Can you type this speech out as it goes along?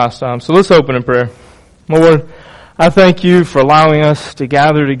last time. So let's open in prayer. Lord, I thank you for allowing us to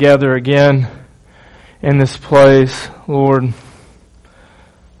gather together again in this place. Lord,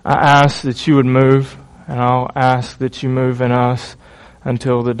 I ask that you would move, and I'll ask that you move in us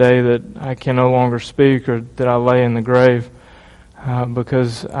until the day that I can no longer speak or that I lay in the grave.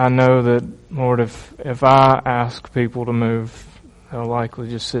 Because I know that, Lord, if I ask people to move, they'll likely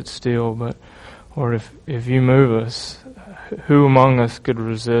just sit still. But, Lord, if you move us, who among us could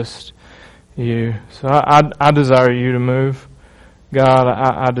resist you? So I desire you to move. God,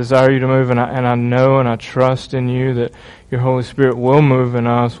 I desire you to move, and I know and I trust in you that your Holy Spirit will move in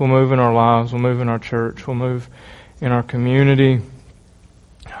us, will move in our lives, will move in our church, will move in our community.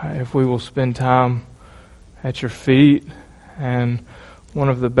 If we will spend time at your feet, and one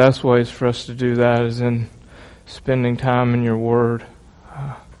of the best ways for us to do that is in spending time in your word.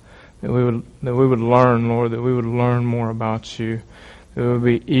 That we would learn, Lord, that we would learn more about you, that we would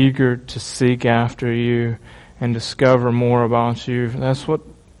be eager to seek after you and discover more about you. That's what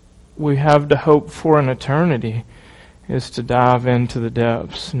we have to hope for in eternity, is to dive into the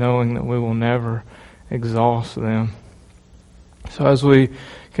depths, knowing that we will never exhaust them. So as we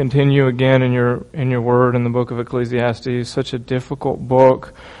continue again in your word in the book of Ecclesiastes, such a difficult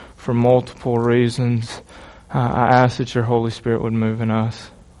book for multiple reasons, I ask that your Holy Spirit would move in us.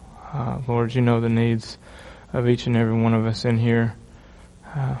 Lord, you know the needs of each and every one of us in here.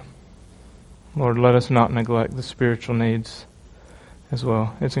 Lord, let us not neglect the spiritual needs as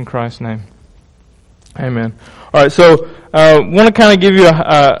well. It's in Christ's name. Amen. All right, so want to kind of give you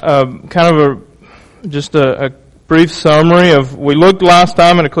a brief summary of, we looked last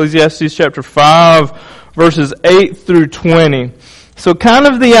time in Ecclesiastes chapter 5, verses 8 through 20. So kind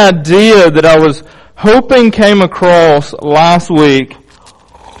of the idea that I was hoping came across last week,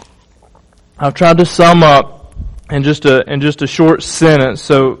 I've tried to sum up in just a short sentence.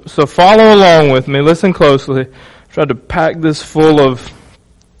 So follow along with me. Listen closely. I've tried to pack this full of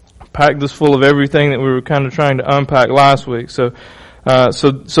everything that we were kind of trying to unpack last week. So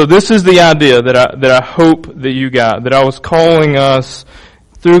this is the idea that I hope that you got, that I was calling us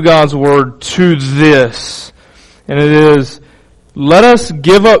through God's word to this. And it is, let us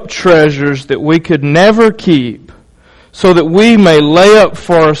give up treasures that we could never keep, so that we may lay up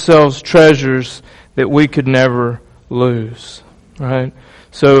for ourselves treasures that we could never lose. Right?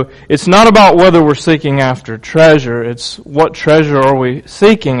 So it's not about whether we're seeking after treasure, it's what treasure are we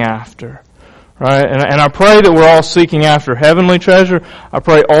seeking after. Right? And I pray that we're all seeking after heavenly treasure. I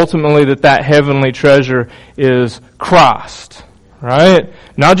pray ultimately that heavenly treasure is Christ. Right?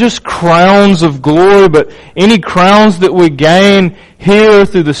 Not just crowns of glory, but any crowns that we gain here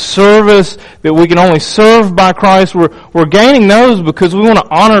through the service that we can only serve by Christ. We're gaining those because we want to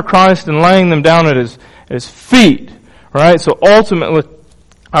honor Christ and laying them down at His feet. Right? So ultimately,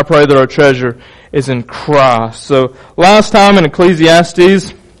 I pray that our treasure is in Christ. So last time in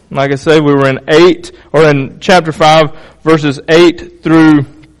Ecclesiastes, like I say, we were in chapter 5, verses 8 through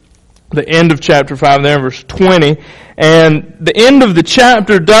the end of chapter 5 there, verse 20. And the end of the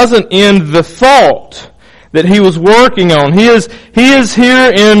chapter doesn't end the thought that he was working on. He is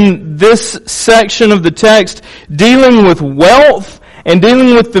here in this section of the text dealing with wealth and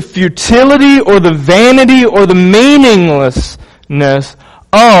dealing with the futility or the vanity or the meaninglessness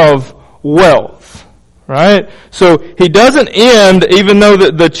of wealth. Right? So he doesn't end, even though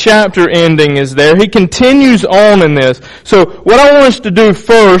the chapter ending is there. He continues on in this. So what I want us to do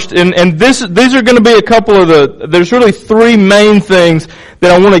first, and these are going to be a couple of there's really three main things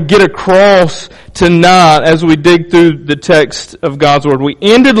that I want to get across tonight as we dig through the text of God's Word. We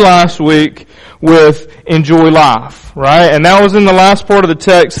ended last week with enjoy life, right? And that was in the last part of the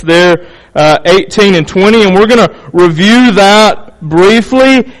text there, 18 and 20, and we're going to review that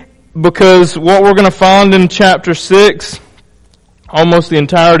briefly, because what we're going to find in chapter 6, almost the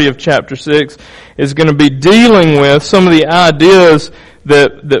entirety of chapter 6, is going to be dealing with some of the ideas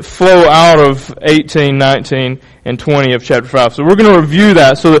that flow out of 18, 19, and 20 of chapter 5. So we're going to review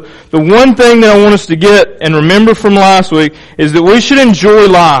that. So the one thing that I want us to get and remember from last week is that we should enjoy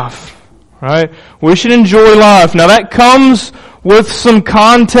life. Right? We should enjoy life. Now that comes with some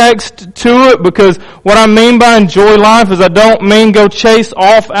context to it, because what I mean by enjoy life is I don't mean go chase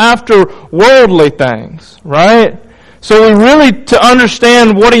off after worldly things, right? So we really, to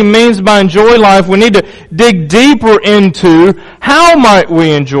understand what he means by enjoy life, we need to dig deeper into how might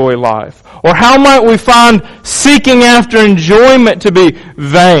we enjoy life, or how might we find seeking after enjoyment to be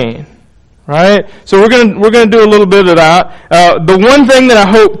vain. Right? So we're going to do a little bit of that. The one thing that I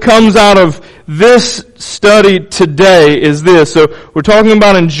hope comes out of this study today is this. So we're talking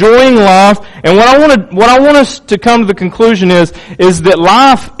about enjoying life, and what I want us to come to the conclusion is that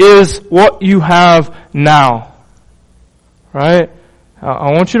life is what you have now. Right?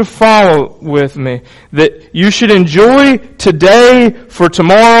 I want you to follow with me. That you should enjoy today, for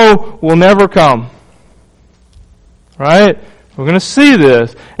tomorrow will never come. Right? We're going to see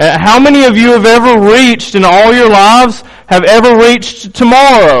this. How many of you have ever reached in all your lives, have ever reached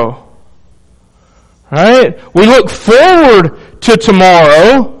tomorrow? Right? We look forward to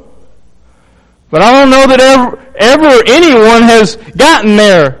tomorrow, but I don't know that ever anyone has gotten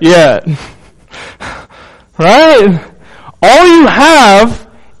there yet. Right? All you have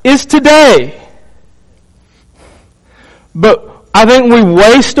is today. But I think we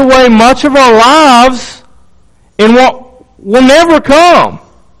waste away much of our lives in what will never come.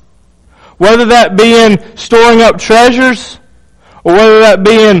 Whether that be in storing up treasures, or whether that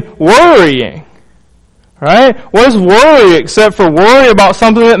be in worrying. Right? What is worry except for worry about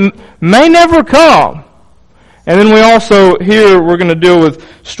something that may never come? And then we also, here, we're going to deal with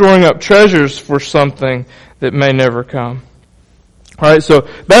storing up treasures for something that may never come. Alright, so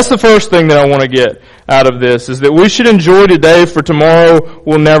that's the first thing that I want to get out of this, is that we should enjoy today, for tomorrow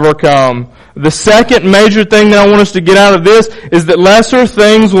will never come. The second major thing that I want us to get out of this is that lesser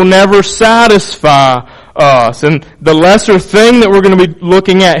things will never satisfy us. And the lesser thing that we're going to be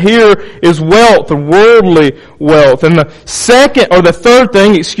looking at here is wealth, or worldly wealth. And the third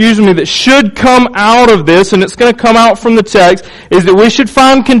thing that should come out of this, and it's going to come out from the text, is that we should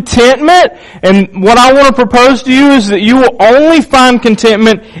find contentment. And what I want to propose to you is that you will only find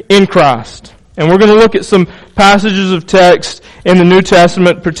contentment in Christ. And we're going to look at some passages of text in the New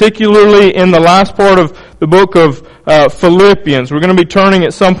Testament, particularly in the last part of the book of Philippians. We're going to be turning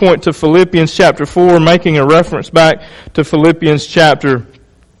at some point to Philippians chapter 4, making a reference back to Philippians chapter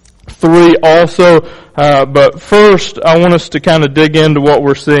 3 also. But first, I want us to kind of dig into what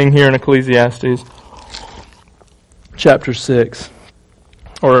we're seeing here in Ecclesiastes chapter 6.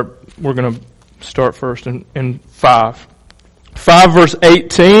 Or we're going to start first in 5. 5 verse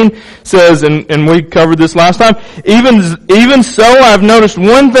 18 says, and we covered this last time, even so I've noticed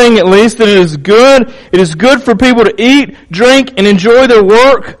one thing at least, that it is good for people to eat, drink, and enjoy their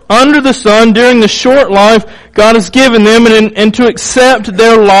work under the sun during the short life God has given them, and to accept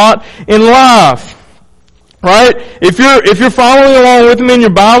their lot in life. Right? If you're following along with me in your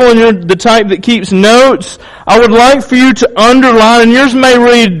Bible and you're the type that keeps notes, I would like for you to underline, and yours may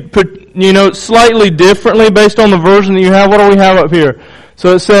read slightly differently based on the version that you have. What do we have up here?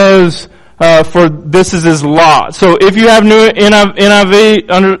 So it says, for this is his lot. So if you have new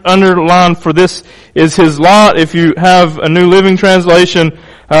NIV, underline for this is his lot. If you have a New Living Translation,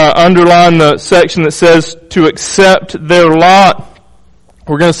 underline the section that says to accept their lot.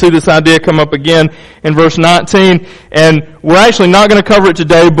 We're going to see this idea come up again in verse 19, and we're actually not going to cover it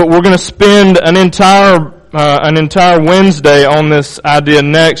today, but we're going to spend an entire Wednesday on this idea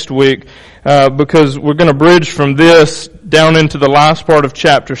next week, because we're going to bridge from this down into the last part of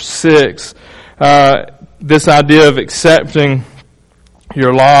chapter 6, this idea of accepting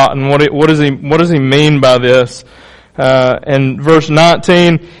your lot, and what does he mean by this? In verse 19,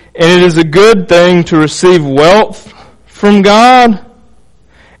 and it is a good thing to receive wealth from God,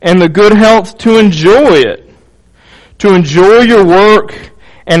 and the good health to enjoy it, to enjoy your work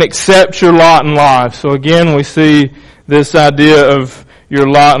and accept your lot in life. So again, we see this idea of your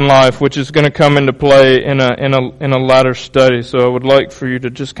lot in life, which is going to come into play in a latter study. So I would like for you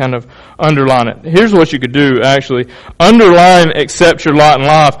to just kind of underline it. Here's what you could do, actually. Underline accept your lot in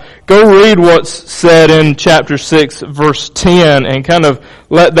life. Go read what's said in chapter 6, verse 10, and kind of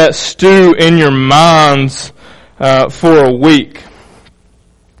let that stew in your minds for a week.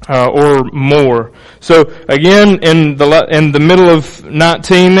 Or more. So again, in the middle of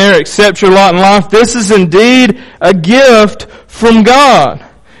 19 there, accept your lot in life. This is indeed a gift from God.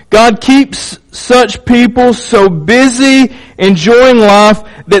 God keeps such people so busy enjoying life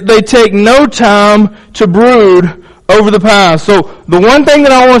that they take no time to brood over the past. So the one thing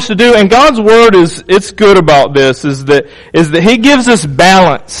that I want us to do, and God's Word it's good about this, is that He gives us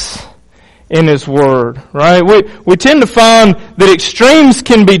balance in His Word, right? We tend to find that extremes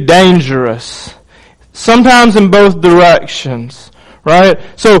can be dangerous, sometimes in both directions, right?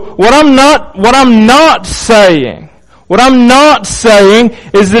 So what I'm not saying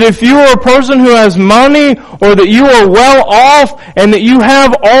is that if you are a person who has money, or that you are well off, and that you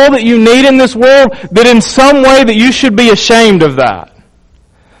have all that you need in this world, that in some way that you should be ashamed of that.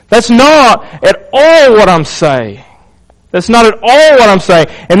 That's not at all what I'm saying. That's not at all what I'm saying.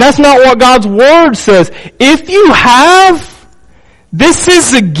 And that's not what God's Word says. If you have, this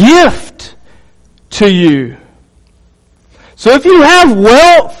is a gift to you. So if you have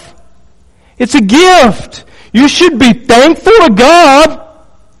wealth, it's a gift. You should be thankful to God,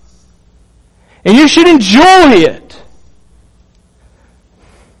 and you should enjoy it.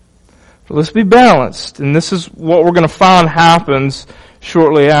 But let's be balanced, and this is what we're going to find happens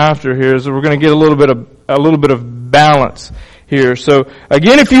shortly after here, is that we're going to get a little bit of balance here. So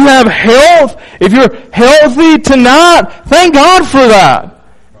again, if you have health, if you're healthy tonight, thank God for that.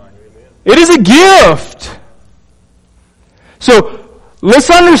 It is a gift. So let's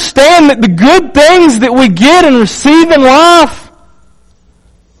understand that the good things that we get and receive in life,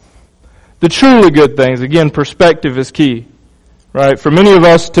 the truly good things, again, perspective is key. Right? For many of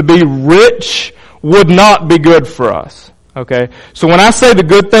us, to be rich would not be good for us. Okay? So when I say the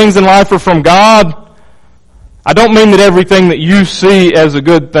good things in life are from God, I don't mean that everything that you see as a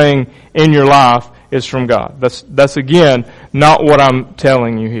good thing in your life is from God. That's again, not what I'm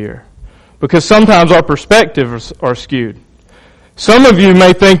telling you here. Because sometimes our perspectives are skewed. Some of you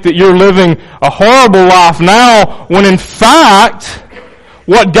may think that you're living a horrible life now, when in fact,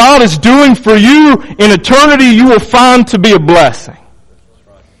 what God is doing for you in eternity, you will find to be a blessing.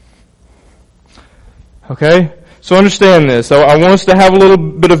 Okay? So understand this. So I want us to have a little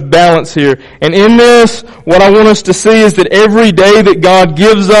bit of balance here. And in this, what I want us to see is that every day that God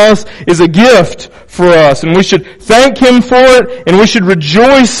gives us is a gift for us. And we should thank Him for it, and we should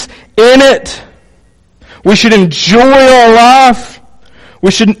rejoice in it. We should enjoy our life.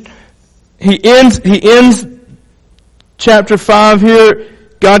 He ends chapter 5 here.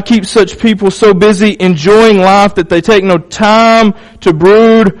 God keeps such people so busy enjoying life that they take no time to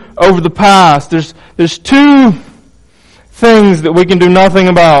brood over the past. There's two things that we can do nothing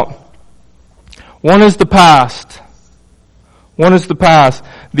about. One is the past. One is the past.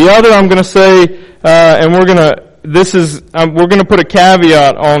 The other, I'm going to say, and we're going to put a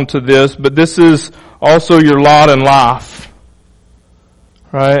caveat onto this, but this is also your lot in life.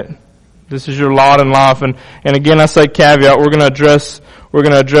 Right? This is your lot in life. And again, I say caveat. We're going to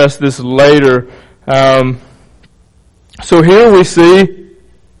address this later. So here we see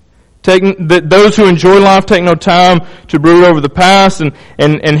that those who enjoy life take no time to brood over the past.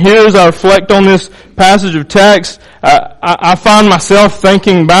 And here as I reflect on this passage of text, I find myself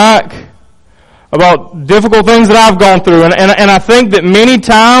thinking back about difficult things that I've gone through. And I think that many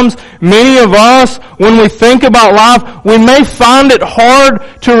times, many of us, when we think about life, we may find it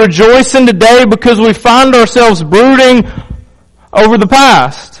hard to rejoice in today because we find ourselves brooding over the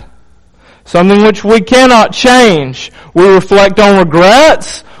past. Something which we cannot change. We reflect on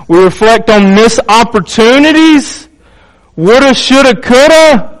regrets. We reflect on missed opportunities. Woulda, shoulda,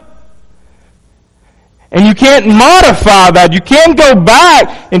 coulda. And you can't modify that. You can't go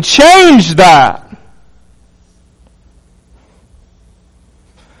back and change that.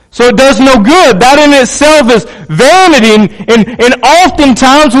 So it does no good. That in itself is vanity. And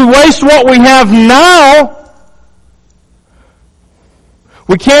oftentimes we waste what we have now.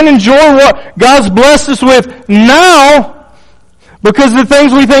 We can't enjoy what God's blessed us with now because of the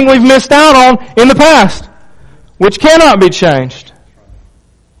things we think we've missed out on in the past, which cannot be changed.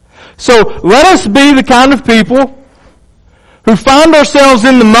 So let us be the kind of people who find ourselves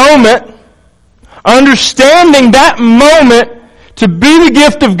in the moment, understanding that moment to be the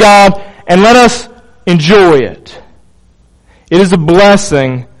gift of God, and let us enjoy it. It is a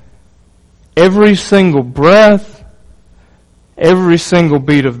blessing every single breath, every single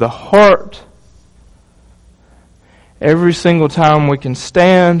beat of the heart, every single time we can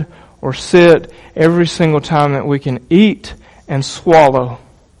stand or sit, every single time that we can eat and swallow.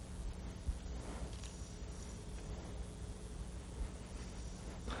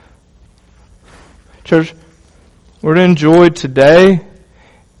 Church, we're to enjoy today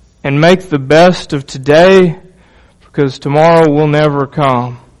and make the best of today because tomorrow will never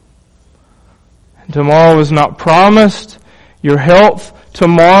come. And tomorrow is not promised. Your health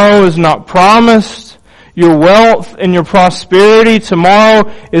tomorrow is not promised. Your wealth and your prosperity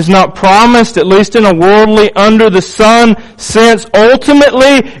tomorrow is not promised, at least in a worldly under the sun sense.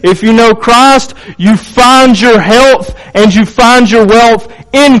 Ultimately, if you know Christ, you find your health and you find your wealth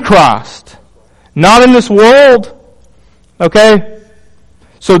in Christ. Not in this world. Okay?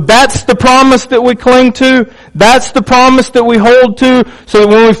 So that's the promise that we cling to. That's the promise that we hold to. So that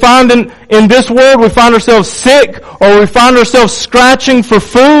when we find in this world we find ourselves sick or we find ourselves scratching for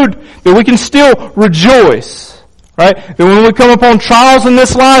food, that we can still rejoice. Right? That when we come upon trials in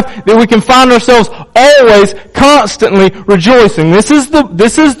this life, that we can find ourselves always, constantly rejoicing. This is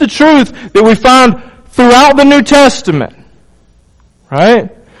the truth that we find throughout the New Testament.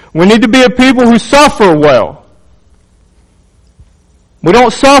 Right? We need to be a people who suffer well. We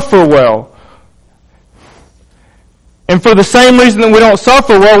don't suffer well. And for the same reason that we don't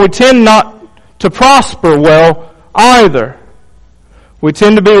suffer well, we tend not to prosper well either. We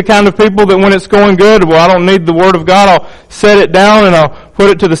tend to be the kind of people that when it's going good, well, I don't need the Word of God. I'll set it down and I'll put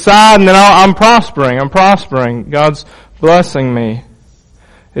it to the side, and then I'm prospering. I'm prospering. God's blessing me.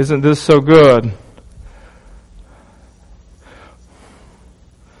 Isn't this so good?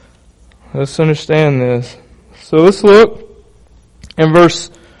 Let's understand this. So let's look in verse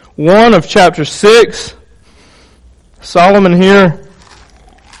 1 of chapter 6. Solomon here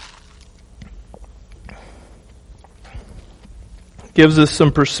gives us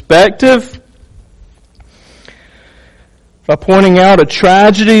some perspective by pointing out a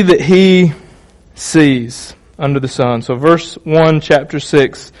tragedy that he sees under the sun. So verse 1, chapter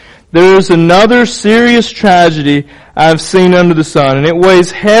 6. There is another serious tragedy I have seen under the sun, and it weighs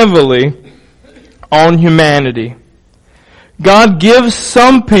heavily on humanity. God gives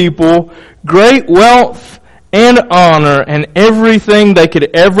some people great wealth and honor and everything they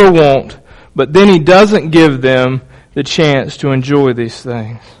could ever want, but then He doesn't give them the chance to enjoy these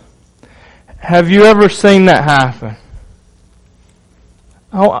things. Have you ever seen that happen?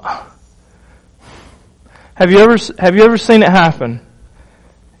 Have you ever seen it happen?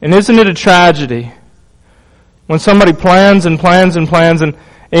 And isn't it a tragedy when somebody plans and plans and plans and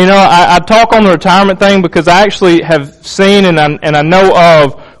you know, I talk on the retirement thing because I actually have seen and I know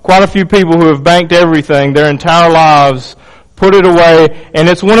of quite a few people who have banked everything their entire lives, put it away, and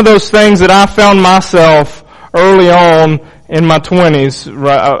it's one of those things that I found myself early on in my 20s,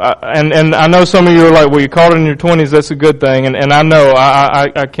 right? And I know some of you are like, well, you caught it in your 20s, that's a good thing. And I know,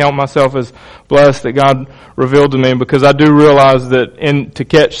 I count myself as blessed that God revealed to me, because I do realize that to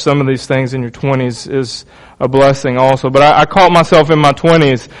catch some of these things in your 20s is a blessing also. But I caught myself in my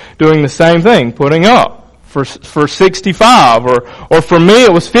 20s doing the same thing, putting up for 65, or for me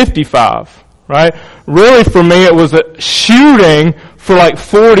it was 55, right? Really for me it was shooting for like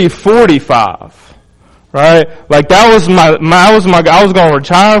 40, 45. Right? Like that was I was going to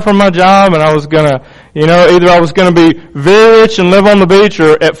retire from my job, and I was going to, either I was going to be very rich and live on the beach,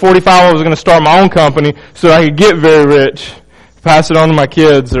 or at 45 I was going to start my own company so I could get very rich, pass it on to my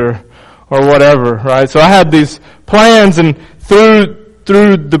kids or whatever, right? So I had these plans, and through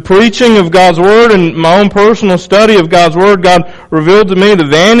the preaching of God's Word and my own personal study of God's Word, God revealed to me the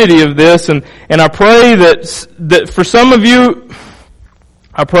vanity of this, and I pray that for some of you,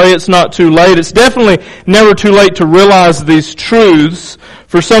 I pray it's not too late. It's definitely never too late to realize these truths.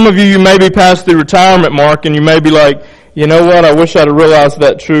 For some of you, you may be past the retirement mark, and you may be like, you know what, I wish I'd have realized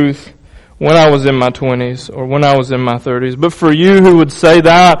that truth when I was in my 20s or when I was in my 30s. But for you who would say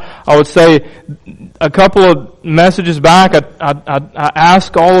that, I would say a couple of messages back, I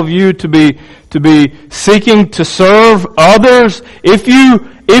ask all of you to be seeking to serve others. If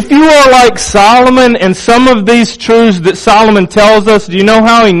you are like Solomon, and some of these truths that Solomon tells us, do you know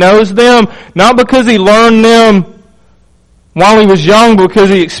how he knows them? Not because he learned them while he was young, but because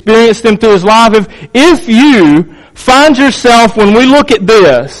he experienced them through his life. If you find yourself, when we look at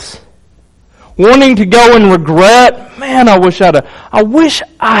this, wanting to go and regret, man, I wish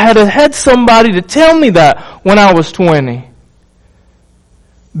I had had somebody to tell me that when I was 20.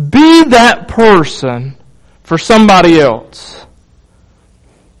 Be that person for somebody else.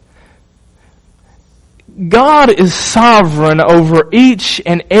 God is sovereign over each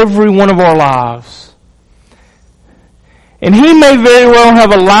and every one of our lives. And He may very well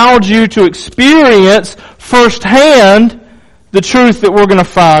have allowed you to experience firsthand the truth that we're going to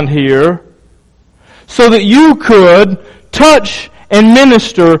find here, so that you could touch and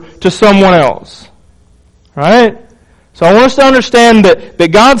minister to someone else. Right? So I want us to understand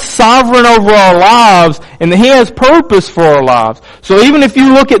that God's sovereign over our lives, and that He has purpose for our lives. So even if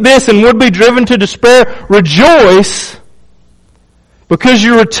you look at this and would be driven to despair, rejoice, because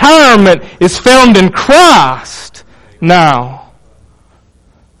your retirement is found in Christ now.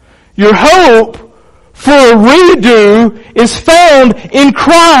 Your hope for a redo is found in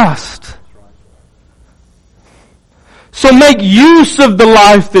Christ. So make use of the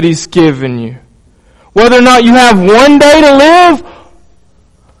life that He's given you. Whether or not you have one day to live,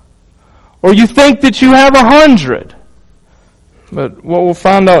 or you think that you have 100. But what we'll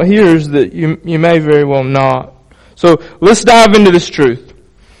find out here is that you may very well not. So let's dive into this truth.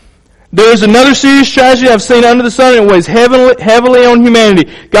 There is another serious tragedy I've seen under the sun, and it weighs heavily on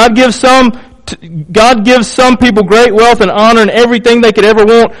humanity. God gives some people great wealth and honor and everything they could ever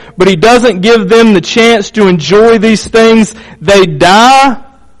want, but He doesn't give them the chance to enjoy these things. They die.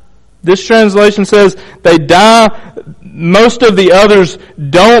 This translation says they die. most of the others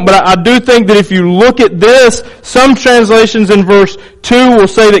don't, but I do think that if you look at this, some translations in verse 2 will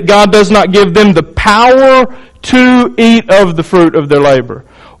say that God does not give them the power to eat of the fruit of their labor.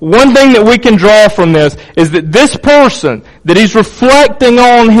 One thing that we can draw from this is that this person that he's reflecting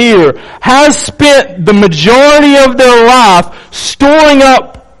on here has spent the majority of their life storing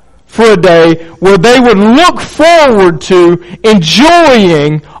up for a day where they would look forward to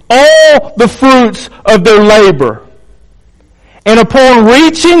enjoying all the fruits of their labor. And upon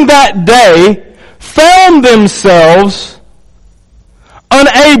reaching that day, found themselves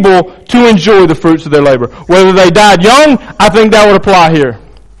unable to enjoy the fruits of their labor. Whether they died young, I think that would apply here.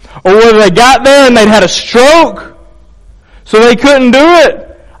 Or whether they got there and they'd had a stroke, so they couldn't do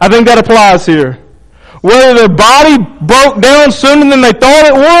it, I think that applies here. Whether their body broke down sooner than they thought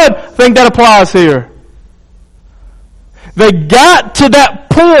it would, I think that applies here. They got to that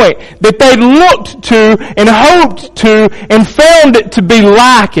point that they looked to and hoped to and found it to be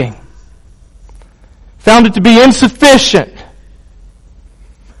lacking. Found it to be insufficient.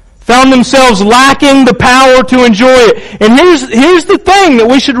 Found themselves lacking the power to enjoy it. And here's the thing that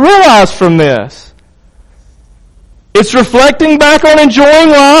we should realize from this. It's reflecting back on enjoying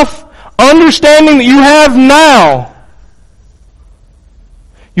life, understanding that you have now.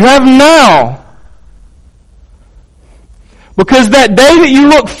 You have now. Because that day that you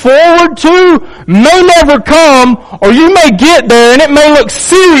look forward to may never come, or you may get there and it may look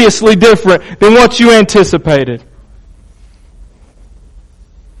seriously different than what you anticipated.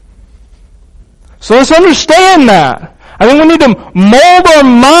 So let's understand that. I think we need to mold our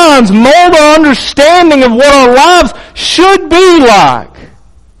minds, mold our understanding of what our lives should be like.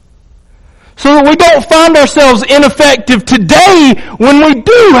 So that we don't find ourselves ineffective today when we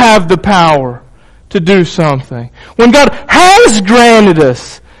do have the power to do something. When God has granted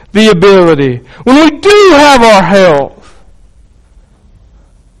us the ability. When we do have our health.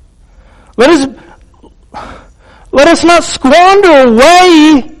 Let us not squander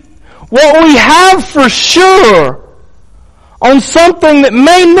away what we have for sure on something that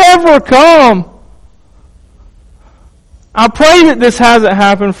may never come. I pray that this hasn't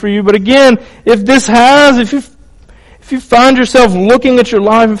happened for you, but again, if this has, if you find yourself looking at your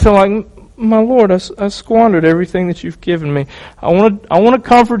life and feel like, my Lord, I squandered everything that you've given me. I want to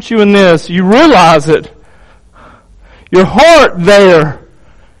comfort you in this. You realize it. Your heart there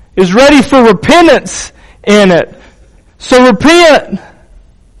is ready for repentance in it. So repent.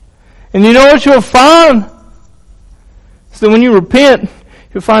 And you know what you'll find? Is that when you repent,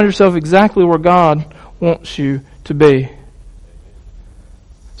 you'll find yourself exactly where God wants you to be.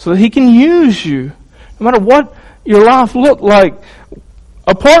 So that He can use you. No matter what your life looked like.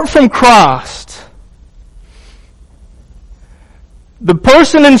 Apart from Christ, the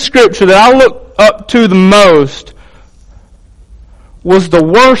person in Scripture that I look up to the most was the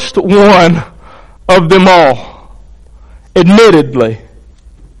worst one of them all. Admittedly.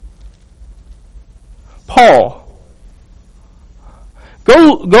 Paul.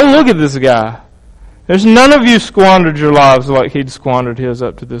 Go look at this guy. There's none of you squandered your lives like he'd squandered his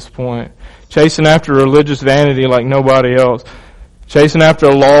up to this point. Chasing after religious vanity like nobody else. Chasing after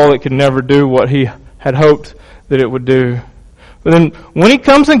a law that could never do what he had hoped that it would do. But then when he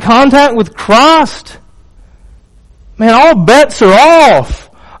comes in contact with Christ, man, all bets are off.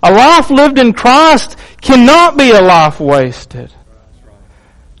 A life lived in Christ cannot be a life wasted.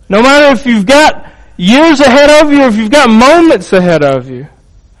 No matter if you've got years ahead of you or if you've got moments ahead of you.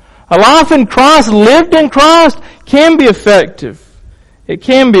 A life in Christ, lived in Christ, can be effective. It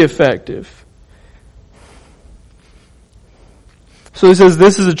can be effective. So he says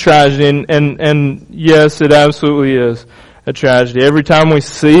this is a tragedy, and yes, it absolutely is a tragedy. Every time we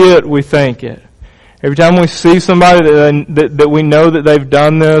see it, we think it. Every time we see somebody that we know that they've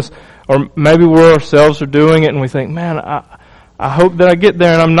done this, or maybe we ourselves are doing it, and we think, man, I hope that I get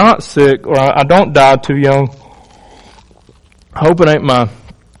there and I'm not sick, or I don't die too young. I hope it ain't my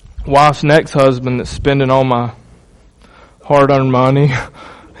wife's next husband that's spending all my hard-earned money,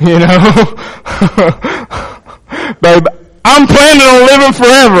 you know. Babe, I'm planning on living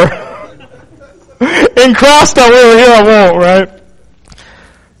forever. In Christ I will, here I won't, right?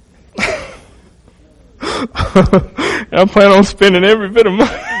 I plan on spending every bit of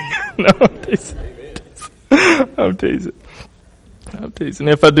money. No, I'm teasing.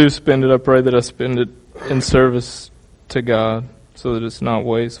 If I do spend it, I pray that I spend it in service to God so that it's not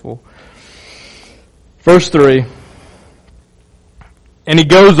wasteful. Verse 3. And he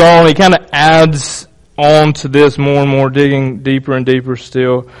goes on, he kind of adds on to this more and more, digging deeper and deeper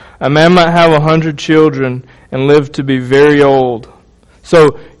still. A man might have 100 children and live to be very old.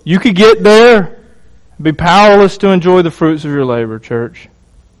 So you could get there, be powerless to enjoy the fruits of your labor, church.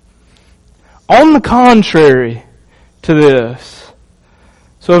 On the contrary to this.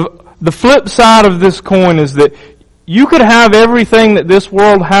 So the flip side of this coin is that you could have everything that this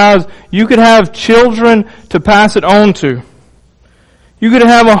world has. You could have children to pass it on to. You could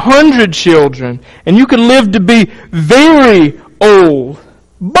have 100 children, and you could live to be very old.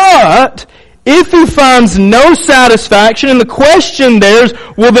 But if he finds no satisfaction, and the question there is,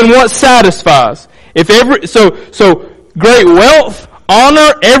 well, then what satisfies? So great wealth,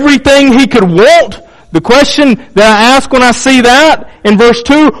 honor, everything he could want. The question that I ask when I see that in verse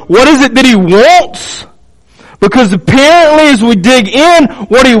 2, what is it that he wants? Because apparently as we dig in,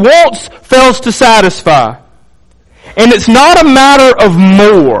 what he wants fails to satisfy. And it's not a matter of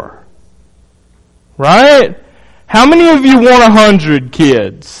more. Right? How many of you want 100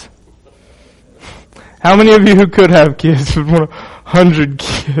 kids? How many of you who could have kids would want 100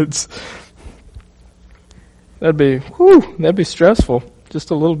 kids? That'd be stressful.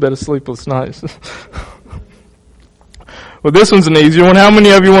 Just a little bit of sleepless nights. Well, this one's an easier one. How many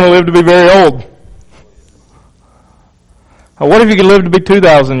of you want to live to be very old? What if you could live to be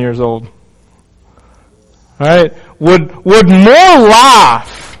 2,000 years old? Right? Would more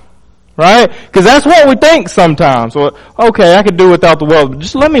life, right? Because that's what we think sometimes. Well, okay, I could do without the world, but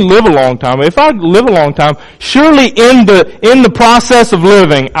just let me live a long time. If I live a long time, surely in the process of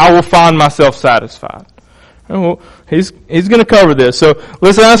living, I will find myself satisfied. Well, he's going to cover this. So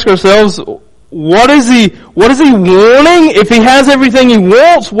let's ask ourselves, what is he wanting? If he has everything he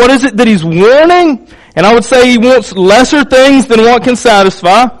wants, what is it that he's wanting? And I would say he wants lesser things than what can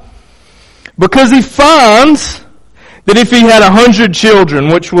satisfy. Because he finds that if he had 100 children,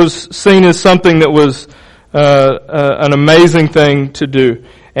 which was seen as something that was an amazing thing to do,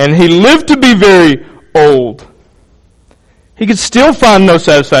 and he lived to be very old, he could still find no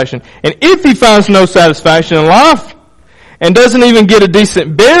satisfaction. And if he finds no satisfaction in life and doesn't even get a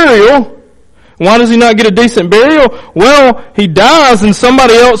decent burial, why does he not get a decent burial? Well, he dies and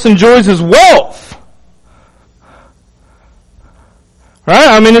somebody else enjoys his wealth. Right?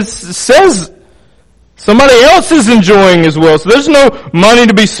 I mean, it says somebody else is enjoying his wealth. So there's no money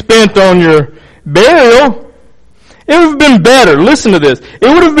to be spent on your burial. It would have been better. Listen to this. It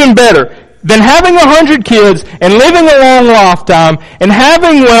would have been better than having 100 kids and living a long lifetime and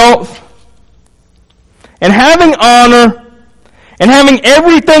having wealth and having honor and having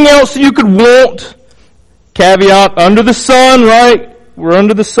everything else you could want. Caveat, under the sun, right? We're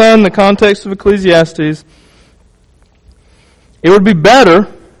under the sun, the context of Ecclesiastes. It would be better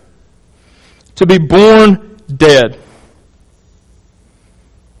to be born dead.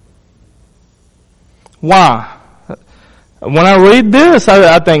 Why? When I read this,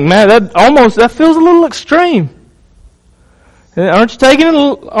 I think, man, that feels a little extreme. Aren't you taking it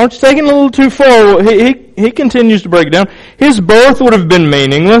a little too far? He continues to break it down. His birth would have been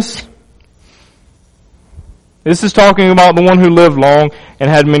meaningless. This is talking about the one who lived long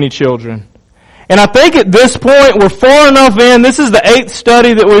and had many children. And I think at this point we're far enough in. This is the 8th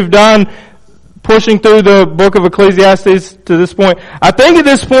study that we've done pushing through the book of Ecclesiastes to this point. I think at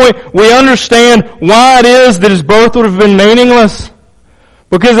this point we understand why it is that his birth would have been meaningless.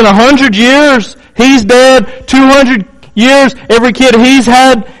 Because in 100 years, he's dead. 200 years, every kid he's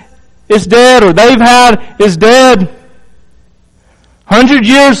had is dead, or they've had is dead. 100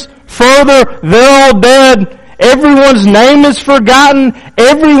 years further, they're all dead. Everyone's name is forgotten.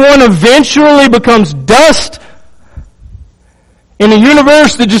 Everyone eventually becomes dust in a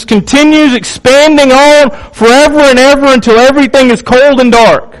universe that just continues expanding on forever and ever until everything is cold and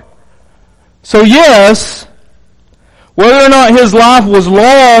dark. So yes, whether or not his life was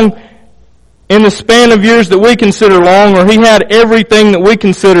long in the span of years that we consider long, or he had everything that we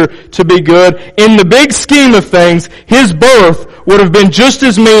consider to be good, in the big scheme of things, his birth would have been just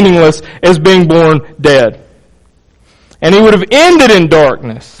as meaningless as being born dead. And he would have ended in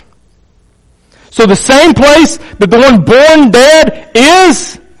darkness. So the same place that the one born dead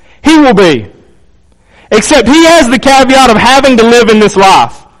is, he will be. Except he has the caveat of having to live in this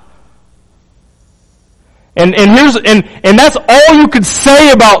life. And that's all you could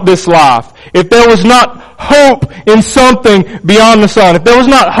say about this life. If there was not hope in something beyond the sun, if there was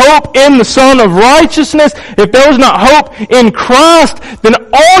not hope in the Son of Righteousness, if there was not hope in Christ, then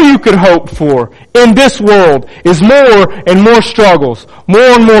all you could hope for in this world is more and more struggles, more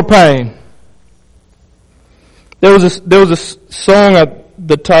and more pain. There was a song,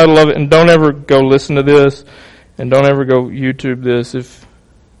 the title of it, and don't ever go listen to this, and don't ever go YouTube this if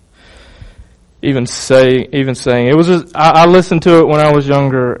even saying it was. I listened to it when I was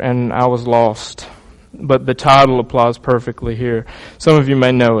younger, and I was lost. but the title applies perfectly here. Some of you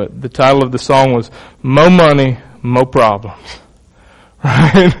may know it. The title of the song was Mo Money, Mo Problems.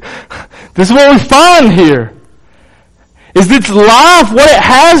 Right? This is what we find here. Is this life, what it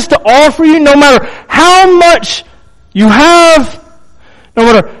has to offer you, no matter how much you have, no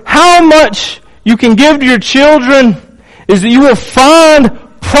matter how much you can give to your children, is that you will find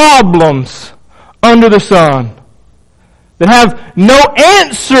problems under the sun that have no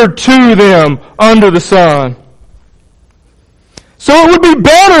answer to them under the sun. So it would be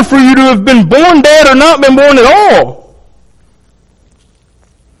better for you to have been born dead or not been born at all.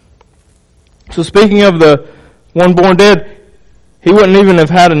 So speaking of the one born dead, he wouldn't even have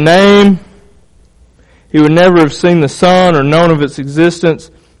had a name. He would never have seen the sun or known of its existence.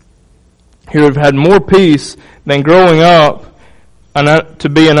 He would have had more peace than growing up to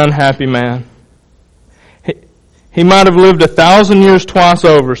be an unhappy man. He might have lived 1,000 years twice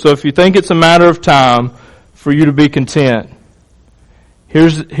over. So if you think it's a matter of time for you to be content,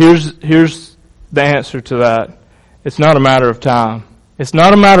 here's the answer to that. It's not a matter of time. It's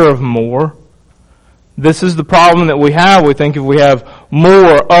not a matter of more. This is the problem that we have. We think if we have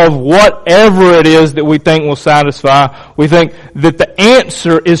more of whatever it is that we think will satisfy, we think that the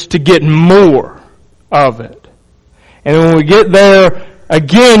answer is to get more of it. And when we get there,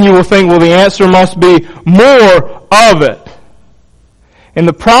 again, you will think, well, the answer must be more of it. And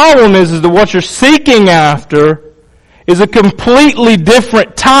the problem is that what you're seeking after is a completely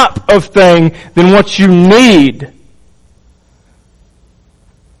different type of thing than what you need.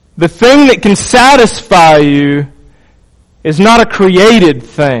 The thing that can satisfy you is not a created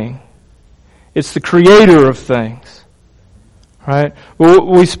thing. It's the creator of things. Right?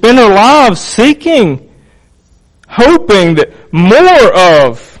 We spend our lives seeking, hoping that more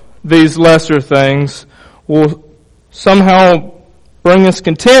of these lesser things will somehow bring us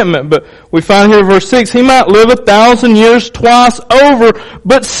contentment. But we find here verse 6, he might live 1,000 years twice over,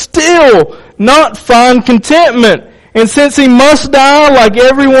 but still not find contentment. And since he must die like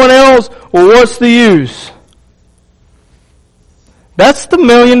everyone else, well, what's the use? That's the $1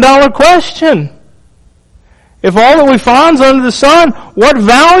 million question. If all that we find is under the sun, what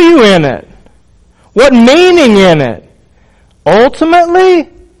value in it? What meaning in it? Ultimately,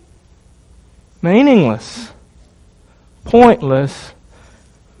 meaningless, pointless,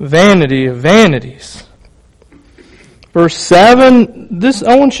 vanity of vanities. Verse 7,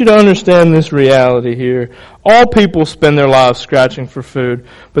 I want you to understand this reality here. All people spend their lives scratching for food,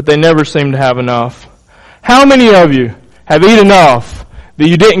 but they never seem to have enough. How many of you have eaten enough that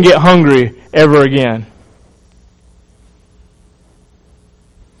you didn't get hungry ever again?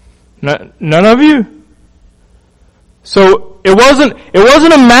 None of you? So it wasn't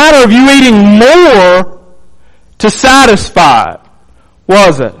a matter of you eating more to satisfy it,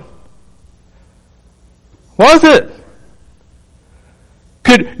 was it? Was it?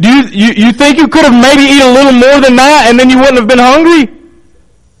 Do you think you could have maybe eaten a little more than that and then you wouldn't have been hungry?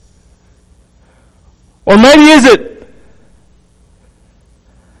 Or maybe is it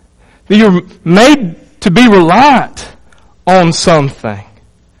that you're made to be reliant on something?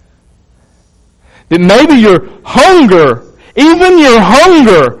 That maybe your hunger, even your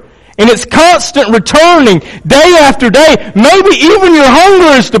hunger, and its constant returning day after day, maybe even your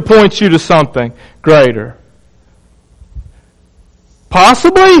hunger is to point you to something greater.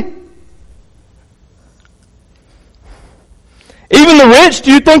 Possibly. Even the rich,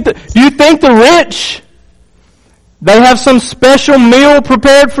 do you think the rich, they have some special meal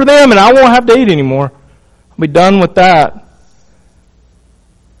prepared for them and I won't have to eat anymore? I'll be done with that.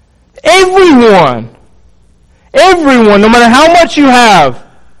 Everyone, no matter how much you have,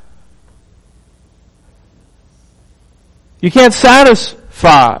 you can't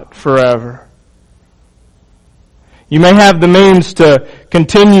satisfy it forever. You may have the means to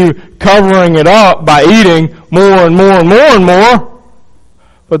continue covering it up by eating more and more and more and more,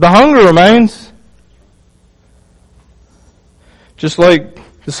 but the hunger remains. Just like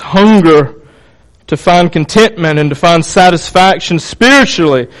this hunger to find contentment and to find satisfaction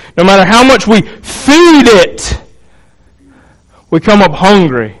spiritually, no matter how much we feed it, we come up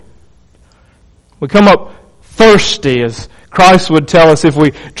hungry. We come up thirsty, as Christ would tell us if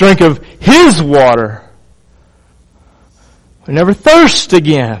we drink of His water. We never thirst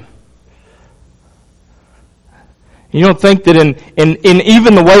again. You don't think that in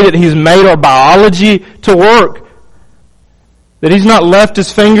even the way that He's made our biology to work, that He's not left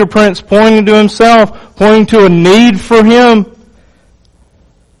His fingerprints pointing to Himself, pointing to a need for Him?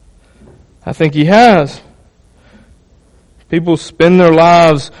 I think He has. People spend their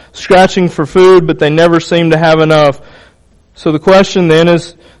lives scratching for food, but they never seem to have enough. So the question then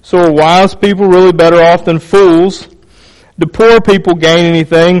is, so are wise people really better off than fools? Do poor people gain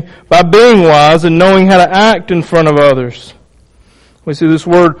anything by being wise and knowing how to act in front of others? We see this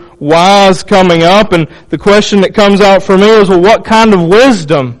word wise coming up, and the question that comes out for me is, well, what kind of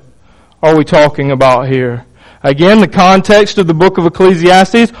wisdom are we talking about here? Again, the context of the book of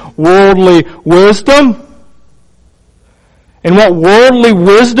Ecclesiastes, worldly wisdom. And what worldly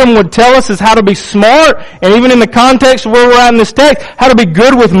wisdom would tell us is how to be smart, and even in the context of where we're at in this text, how to be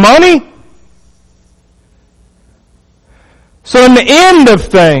good with money. So in the end of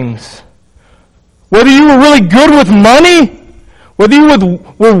things, whether you were really good with money, whether you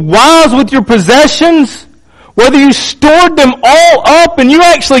were wise with your possessions, whether you stored them all up and you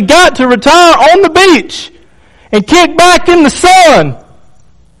actually got to retire on the beach and kick back in the sun,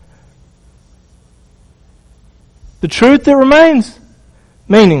 the truth that remains,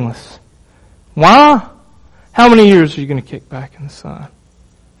 meaningless. Why? How many years are you going to kick back in the sun?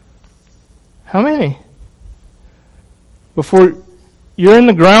 How many? Before you're in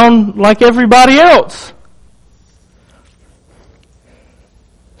the ground like everybody else.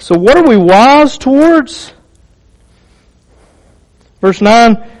 So what are we wise towards? Verse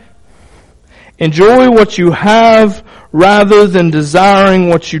 9, enjoy what you have rather than desiring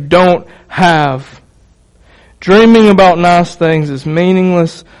what you don't have. Dreaming about nice things is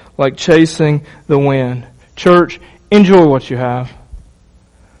meaningless, like chasing the wind. Church, enjoy what you have.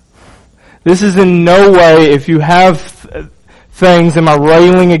 This is in no way, if you have things, am I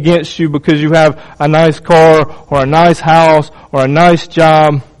railing against you because you have a nice car or a nice house or a nice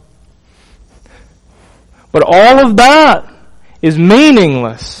job. But all of that is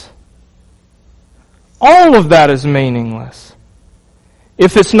meaningless. All of that is meaningless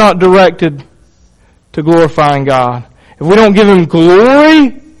if it's not directed to glorifying God. If we don't give Him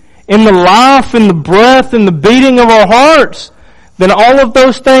glory in the life, in the breath, in the beating of our hearts, then all of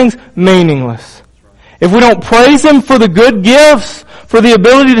those things meaningless. If we don't praise Him for the good gifts, for the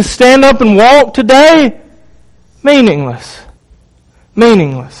ability to stand up and walk today, meaningless.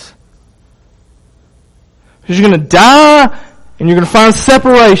 Meaningless. Because you're going to die and you're going to find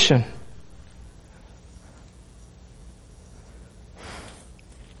separation.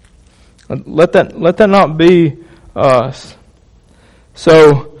 Let that not be us.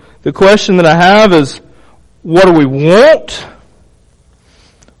 So the question that I have is, what do we want?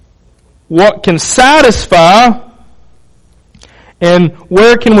 What can satisfy? And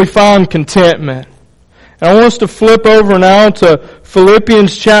where can we find contentment? And I want us to flip over now to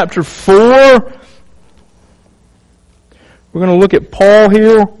Philippians chapter 4. We're going to look at Paul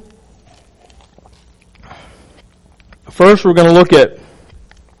here. First, we're going to look at,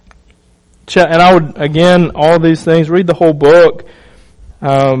 and I would, again, all these things, read the whole book.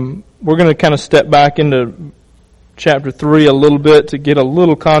 We're going to kind of step back into chapter 3 a little bit to get a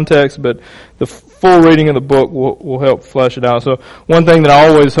little context, but the full reading of the book will help flesh it out. So one thing that I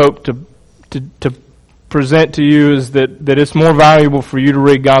always hope to present to you is that it's more valuable for you to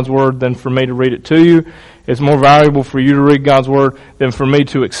read God's Word than for me to read it to you. It's more valuable for you to read God's Word than for me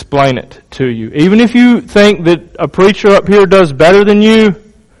to explain it to you. Even if you think that a preacher up here does better than you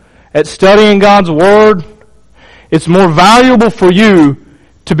at studying God's Word, it's more valuable for you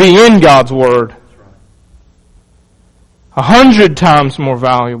to be in God's Word. 100 times more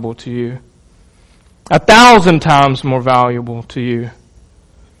valuable to you. 1,000 times more valuable to you.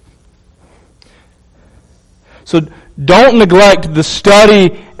 So don't neglect the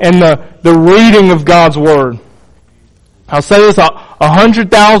study and the reading of God's Word. I'll say this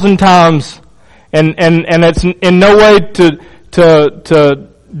 100,000 times, and it's in no way to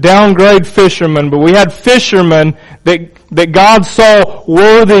downgrade fishermen, but we had fishermen that God saw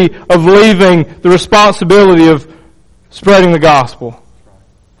worthy of leaving the responsibility of spreading the gospel.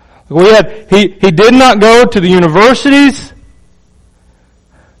 He did not go to the universities.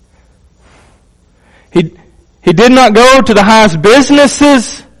 He did not go to the highest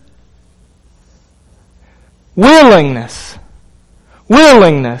businesses. Willingness,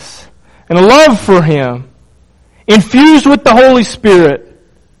 and a love for Him, infused with the Holy Spirit.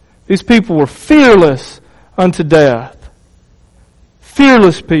 These people were fearless unto death.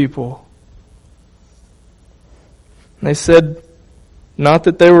 Fearless people. And they said, not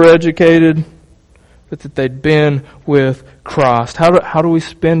that they were educated, but that they'd been with Christ. How do we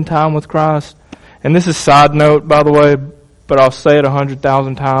spend time with Christ? And this is side note, by the way, but I'll say it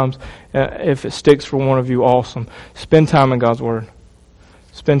 100,000 times. If it sticks for one of you, awesome. Spend time in God's Word.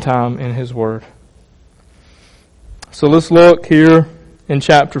 Spend time in His Word. So let's look here in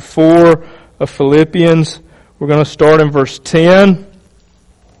chapter 4 of Philippians. We're going to start in verse 10.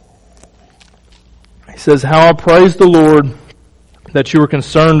 He says, how I praise the Lord that you were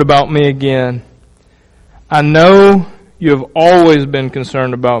concerned about me again. I know you have always been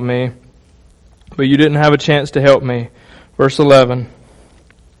concerned about me, but you didn't have a chance to help me. Verse 11.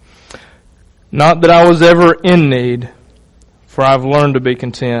 Not that I was ever in need, for I've learned to be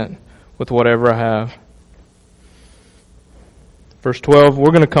content with whatever I have. Verse 12,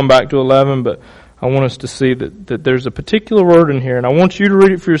 we're going to come back to 11, but I want us to see that there's a particular word in here, and I want you to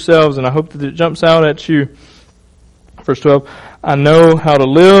read it for yourselves, and I hope that it jumps out at you. Verse 12, I know how to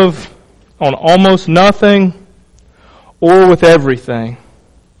live on almost nothing or with everything.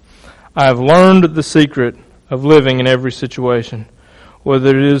 I have learned the secret of living in every situation,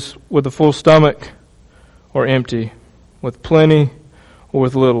 whether it is with a full stomach or empty, with plenty or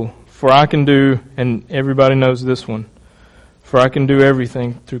with little. For I can do, and everybody knows this one, for I can do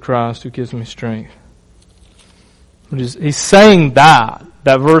everything through Christ who gives me strength. He's saying that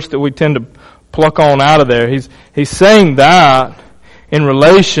verse that we tend to pluck on out of there. He's saying that in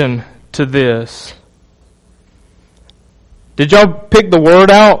relation to this. Did y'all pick the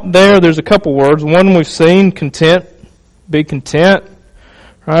word out there? There's a couple words. One we've seen, content, be content,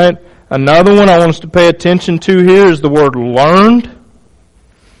 right? Another one I want us to pay attention to here is the word learned.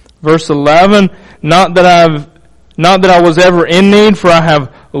 Verse 11, not that I was ever in need, for I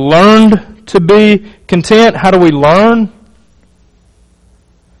have learned to be content. How do we learn?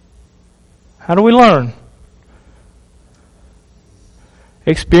 How do we learn?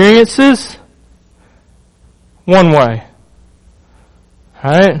 Experiences? One way.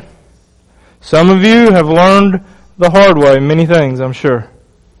 Right? Some of you have learned the hard way many things, I'm sure.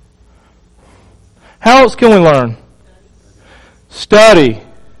 How else can we learn? Study.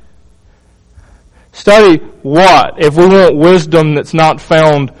 Study what? If we want wisdom that's not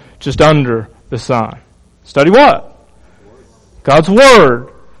found just under the sun. Study what? God's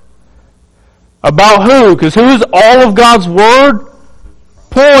Word. About who? Because who is all of God's Word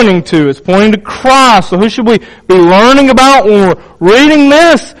pointing to? It's pointing to Christ. So who should we be learning about when we're reading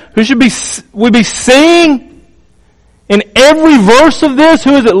this? Who should we be seeing in every verse of this?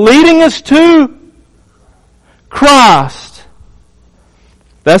 Who is it leading us to? Christ.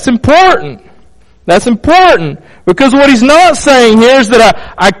 That's important. That's important. Because what he's not saying here is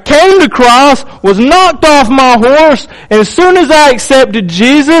that I came to Christ, was knocked off my horse, and as soon as I accepted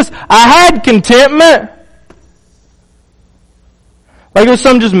Jesus, I had contentment. Like it was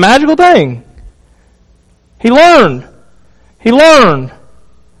some just magical thing. He learned. He learned.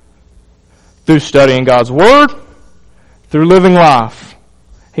 Through studying God's Word, through living life.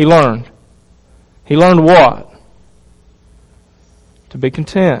 He learned. He learned what? To be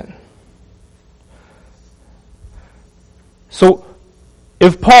content. So,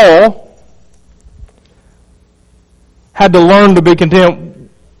 if Paul had to learn to be content,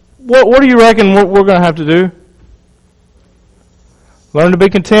 what do you reckon we're going to have to do? Learn to be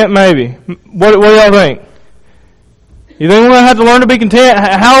content, maybe. What do y'all think? You think we're going to have to learn to be content?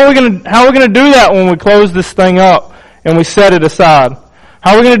 How are we going to do that when we close this thing up and we set it aside?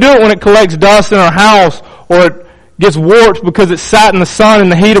 How are we going to do it when it collects dust in our house or it gets warped because it sat in the sun in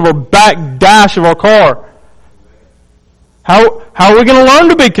the heat of our back dash of our car? How are we going to learn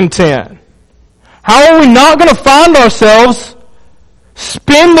to be content? How are we not going to find ourselves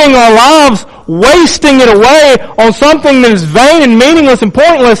spending our lives wasting it away on something that is vain and meaningless and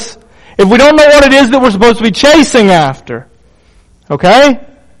pointless if we don't know what it is that we're supposed to be chasing after? Okay?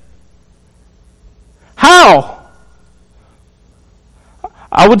 How?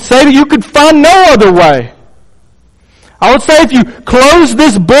 I would say that you could find no other way. I would say if you close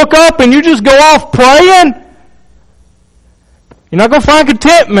this book up and you just go off praying, you're not going to find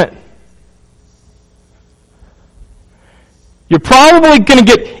contentment. You're probably going to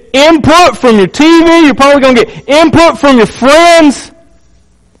get input from your TV. You're probably going to get input from your friends.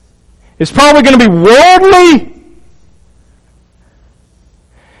 It's probably going to be worldly.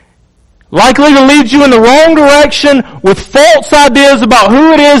 Likely to lead you in the wrong direction with false ideas about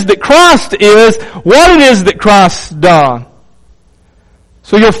who it is that Christ is, what it is that Christ's done.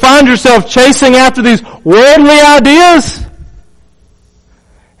 So you'll find yourself chasing after these worldly ideas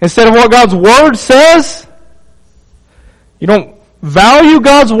instead of what God's Word says. You don't value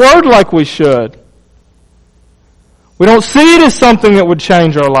God's Word like we should. We don't see it as something that would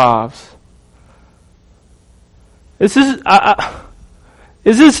change our lives. Is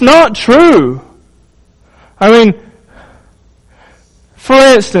this not true? I mean, for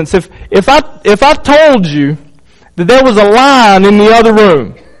instance, if I told you that there was a lion in the other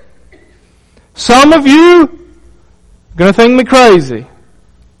room, some of you are going to think me crazy.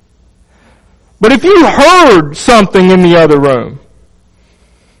 But if you heard something in the other room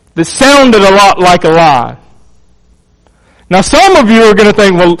that sounded a lot like a lion, Now some of you are going to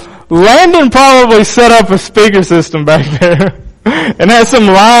think, well, Landon probably set up a speaker system back there and has some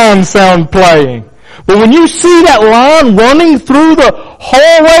line sound playing. But when you see that line running through the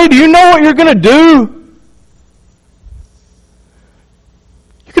hallway, do you know what you're going to do?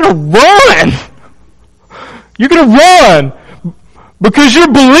 You're going to run. You're going to run. Because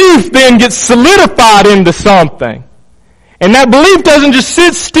your belief then gets solidified into something. And that belief doesn't just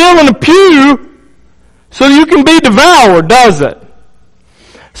sit still in a pew so you can be devoured, does it?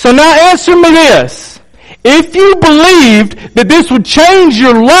 So now answer me this. If you believed that this would change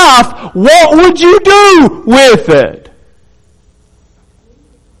your life, what would you do with it?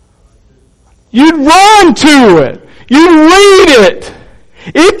 You'd run to it. You'd read it.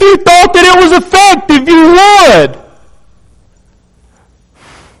 If you thought that it was effective, you would.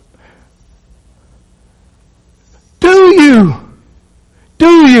 Do you?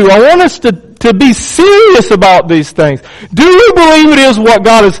 Do you? I want us to be serious about these things. Do we believe it is what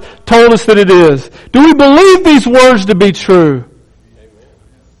God has told us that it is? Do we believe these words to be true?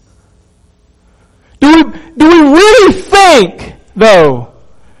 Do we really think, though?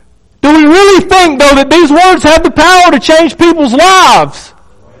 Do we really think, though, that these words have the power to change people's lives?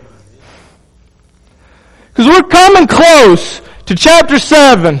 Because we're coming close to chapter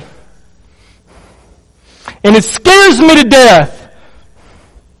 7. And it scares me to death.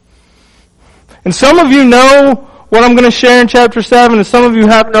 And some of you know what I'm going to share in chapter 7, and some of you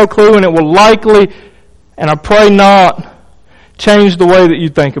have no clue, and it will likely, and I pray not, change the way that you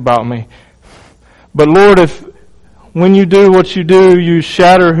think about me. But Lord, if when you do what you do, you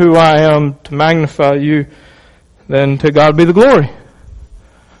shatter who I am to magnify you, then to God be the glory.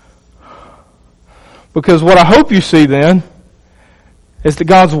 Because what I hope you see then is that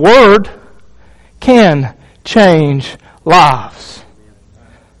God's Word can change lives.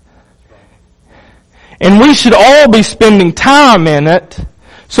 And we should all be spending time in it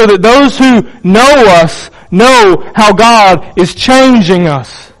so that those who know us know how God is changing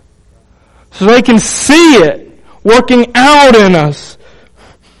us. So they can see it working out in us.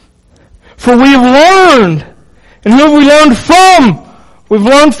 For we have learned. And who have we learned from? We've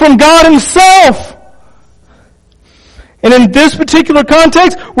learned from God Himself. And in this particular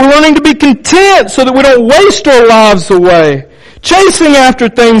context, we're learning to be content so that we don't waste our lives away, chasing after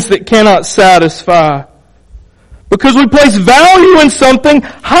things that cannot satisfy. Because we place value in something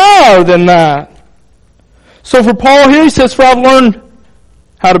higher than that. So for Paul here, he says, for I've learned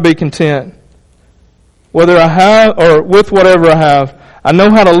how to be content. Whether I have, or with whatever I have. I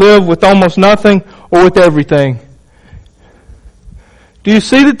know how to live with almost nothing or with everything. Do you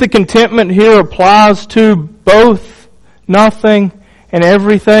see that the contentment here applies to both nothing and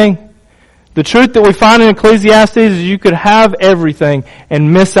everything? The truth that we find in Ecclesiastes is you could have everything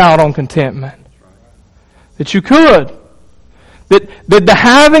and miss out on contentment. That you could. That the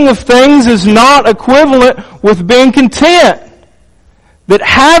having of things is not equivalent with being content. That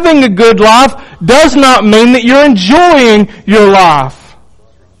having a good life does not mean that you're enjoying your life.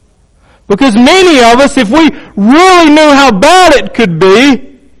 Because many of us, if we really knew how bad it could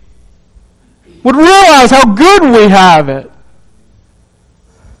be, would realize how good we have it.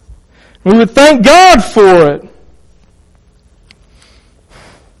 We would thank God for it.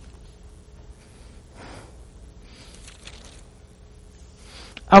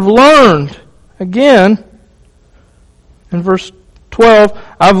 I've learned, again, in verse 12,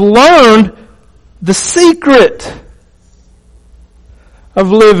 I've learned the secret of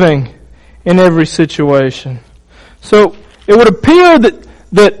living in every situation. So it would appear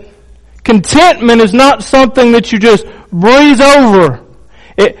that contentment is not something that you just breeze over.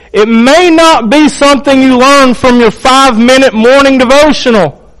 It may not be something you learn from your 5-minute morning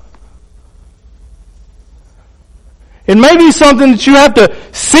devotional. It may be something that you have to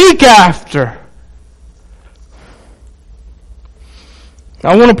seek after.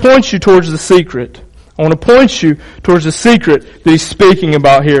 I want to point you towards the secret. I want to point you towards the secret that he's speaking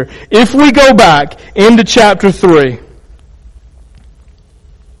about here. If we go back into chapter 3,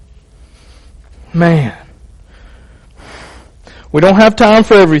 man, we don't have time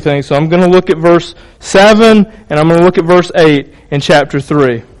for everything, so I'm going to look at verse 7 and I'm going to look at verse 8 in chapter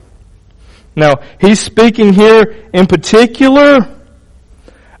 3. Now, he's speaking here in particular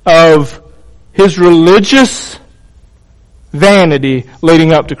of his religious vanity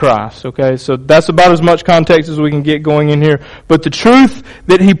leading up to Christ. Okay, so that's about as much context as we can get going in here. But the truth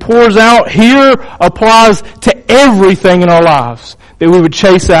that he pours out here applies to everything in our lives that we would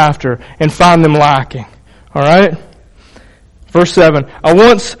chase after and find them lacking. Alright? Verse 7. I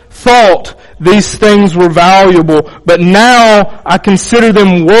once thought these things were valuable, but now I consider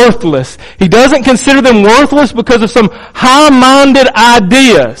them worthless. He doesn't consider them worthless because of some high-minded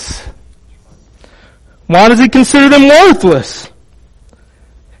ideas. Why does he consider them worthless?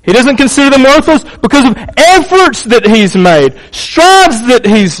 He doesn't consider them worthless because of efforts that he's made, strides that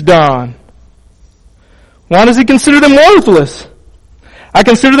he's done. Why does he consider them worthless? I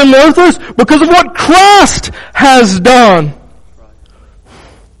consider them worthless because of what Christ has done.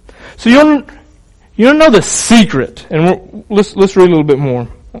 So you don't know the secret. And let's read a little bit more.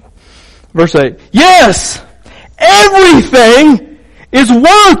 Verse 8. Yes, everything is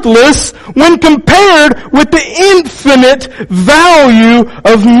worthless when compared with the infinite value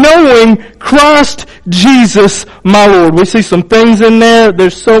of knowing Christ Jesus my Lord. We see some things in there.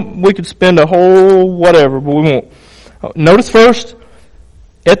 We could spend a whole whatever, but we won't. Notice first,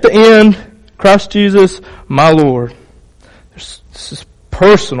 at the end, Christ Jesus my Lord. This is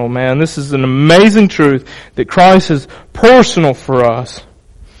personal, man. This is an amazing truth that Christ is personal for us.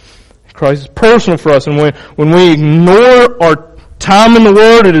 Christ is personal for us. And when we ignore our time in the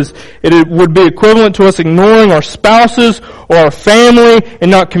Word, it would be equivalent to us ignoring our spouses or our family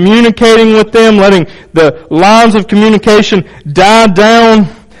and not communicating with them, letting the lines of communication die down.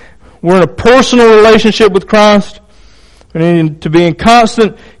 We're in a personal relationship with Christ. We need to be in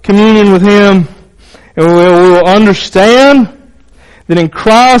constant communion with Him. And we will understand that in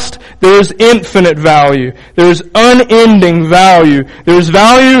Christ there is infinite value. There is unending value. There is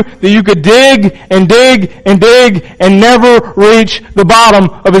value that you could dig and dig and dig and never reach the bottom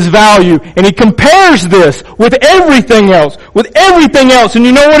of His value. And He compares this with everything else. With everything else. And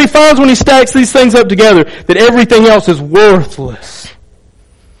you know what He finds when He stacks these things up together? That everything else is worthless.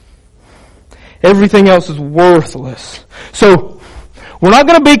 Everything else is worthless. So, we're not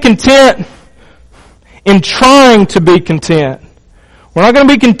going to be content in trying to be content. We're not going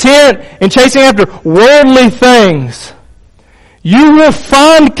to be content in chasing after worldly things. You will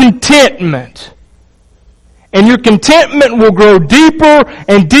find contentment. And your contentment will grow deeper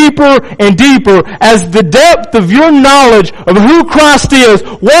and deeper and deeper as the depth of your knowledge of who Christ is,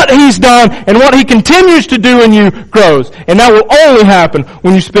 what He's done, and what He continues to do in you grows. And that will only happen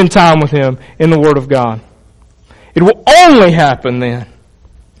when you spend time with Him in the Word of God. It will only happen then.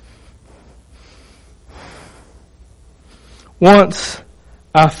 Once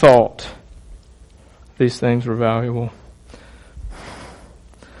I thought these things were valuable.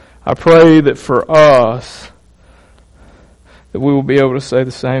 I pray that for us, that we will be able to say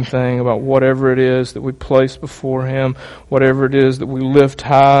the same thing about whatever it is that we place before Him, whatever it is that we lift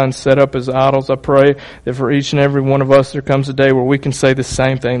high and set up as idols. I pray that for each and every one of us there comes a day where we can say the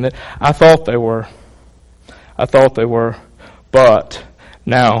same thing, that I thought they were. I thought they were, but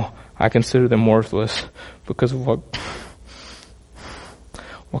now I consider them worthless because of what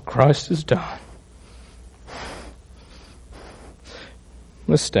Christ has done.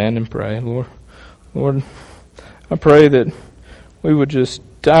 Let's stand and pray, Lord. Lord, I pray that we would just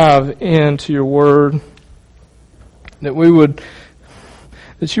dive into your word, that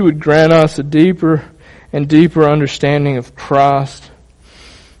you would grant us a deeper and deeper understanding of Christ,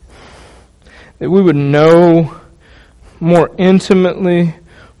 that we would know more intimately,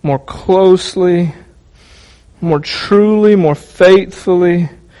 more closely, more truly, more faithfully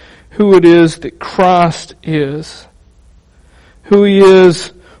who it is that Christ is. Who He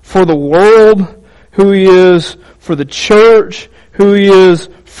is for the world, who He is for the church, who He is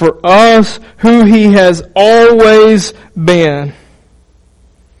for us, who He has always been.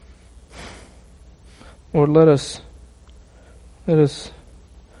 Lord, let us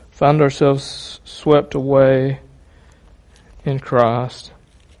find ourselves swept away in Christ.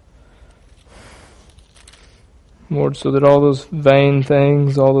 Lord, so that all those vain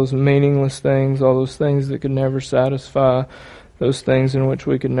things, all those meaningless things, all those things that could never satisfy, those things in which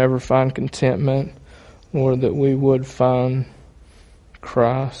we could never find contentment, Lord, that we would find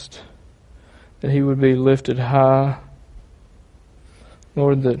Christ, that He would be lifted high.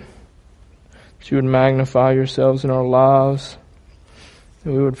 Lord, that you would magnify yourselves in our lives,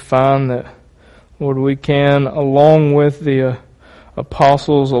 that we would find that, Lord, we can, along with the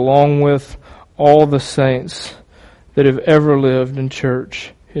apostles, along with all the saints that have ever lived in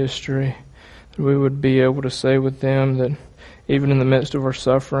church history, that we would be able to say with them that even in the midst of our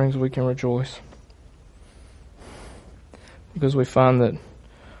sufferings we can rejoice. Because we find that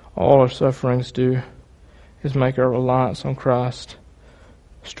all our sufferings do is make our reliance on Christ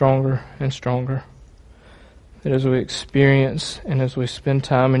stronger and stronger. that as we experience and as we spend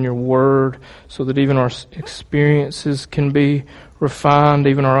time in your word, so that even our experiences can be refined,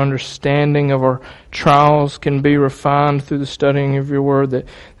 even our understanding of our trials can be refined through the studying of your word, that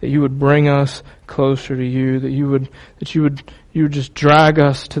you would bring us closer to you, that you would just drag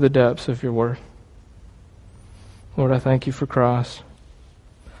us to the depths of your word. Lord, I thank you for Christ.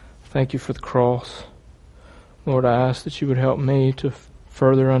 Thank you for the cross. Lord, I ask that you would help me to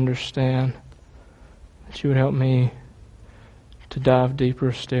further understand, that you would help me to dive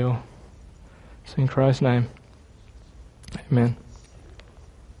deeper still. It's in Christ's name. Amen.